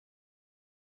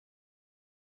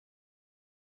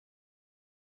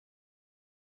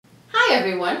Hi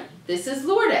everyone, this is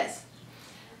Lourdes.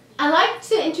 I'd like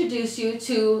to introduce you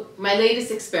to my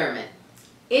latest experiment.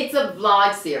 It's a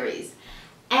vlog series,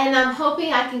 and I'm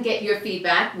hoping I can get your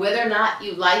feedback whether or not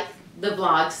you like the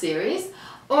vlog series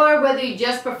or whether you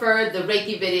just prefer the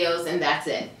Reiki videos and that's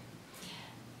it.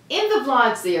 In the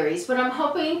vlog series, what I'm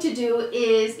hoping to do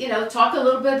is, talk a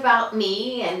little bit about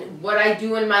me and what I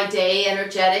do in my day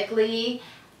energetically,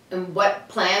 and what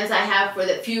plans I have for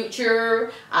the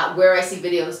future, where I see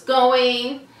videos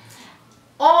going,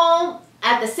 all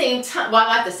at the same time, while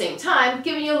at the same time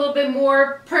giving you a little bit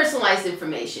more personalized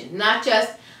information, not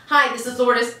just, hi, this is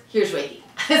Lourdes, here's Reiki.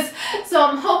 So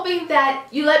I'm hoping that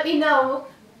you let me know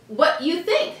what you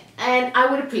think, and I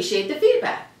would appreciate the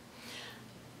feedback.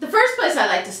 The first place I'd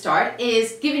like to start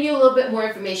is giving you a little bit more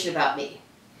information about me.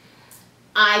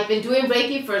 I've been doing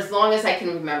Reiki for as long as I can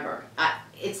remember.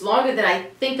 It's longer than I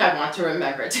think I want to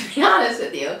remember, to be honest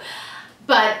with you.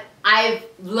 But I've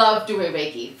loved doing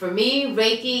Reiki. For me,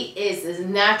 Reiki is as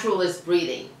natural as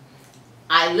breathing.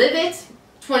 I live it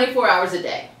 24 hours a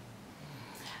day.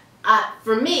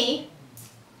 For me,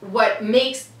 what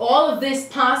makes all of this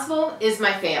possible is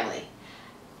my family.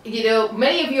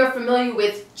 Many of you are familiar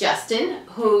with Justin,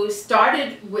 who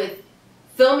started with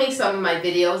filming some of my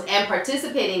videos and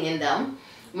participating in them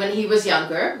when he was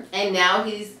younger, and now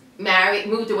he's married,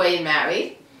 moved away and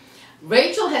married.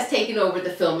 Rachel has taken over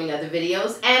the filming of the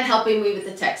videos and helping me with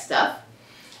the tech stuff.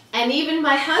 And even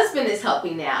my husband is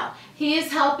helping now. He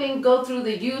is helping go through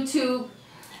the YouTube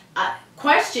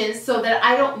questions so that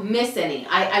I don't miss any.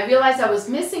 I realized I was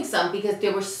missing some because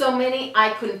there were so many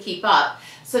I couldn't keep up.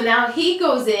 So now he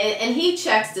goes in and he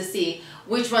checks to see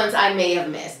which ones I may have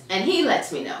missed, and he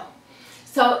lets me know.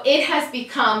 So it has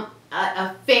become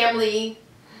a family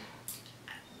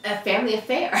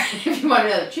affair, if you want to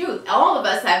know the truth. All of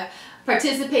us have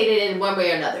participated in one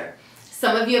way or another.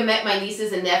 Some of you have met my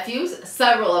nieces and nephews,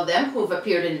 several of them who have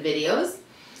appeared in videos,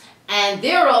 and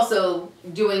they're also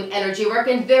doing energy work,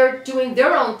 and they're doing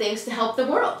their own things to help the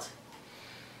world.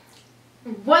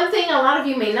 One thing a lot of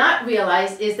you may not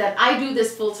realize is that I do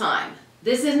this full time.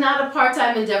 This is not a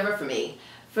part-time endeavor for me.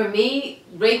 For me,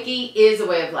 Reiki is a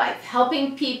way of life.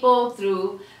 Helping people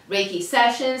through Reiki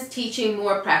sessions, teaching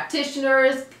more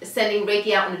practitioners, sending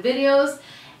Reiki out in videos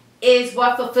is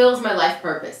what fulfills my life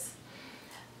purpose.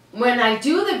 When I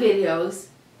do the videos,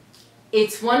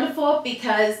 it's wonderful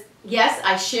because, yes,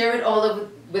 I share it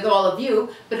with all of you,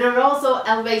 but it also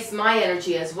elevates my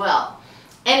energy as well.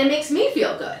 And it makes me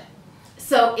feel good.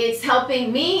 So it's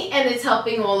helping me and it's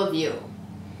helping all of you.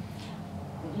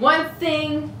 One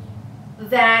thing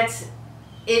that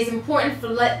is important to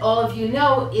let all of you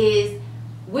know is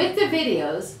with the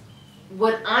videos,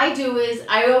 what I do is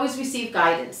I always receive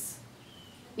guidance,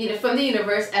 from the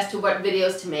universe as to what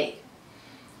videos to make.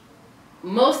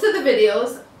 Most of the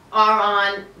videos are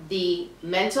on the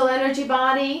mental energy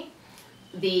body,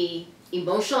 the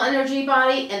emotional energy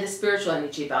body, and the spiritual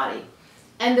energy body.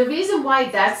 And the reason why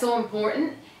that's so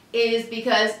important is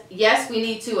because, yes, we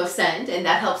need to ascend, and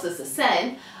that helps us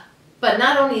ascend, but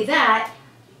not only that,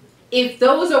 if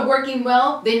those are working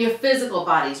well, then your physical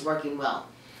body is working well.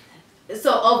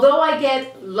 So although I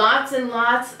get lots and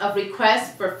lots of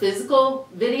requests for physical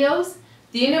videos,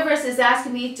 the universe is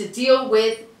asking me to deal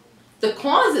with the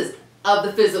causes of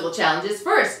the physical challenges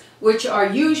first, which are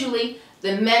usually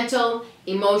the mental,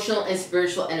 emotional, and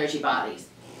spiritual energy bodies.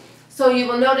 So you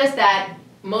will notice that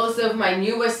most of my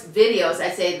newest videos,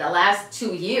 I'd say in the last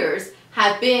 2 years,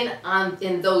 have been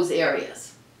in those areas.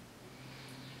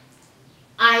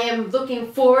 I am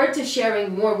looking forward to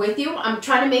sharing more with you. I'm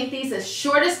trying to make these as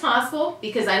short as possible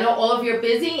because I know all of you are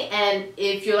busy, and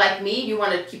if you're like me, you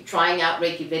want to keep trying out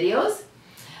Reiki videos.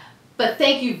 But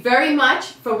thank you very much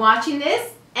for watching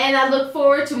this, and I look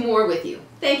forward to more with you.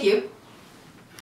 Thank you.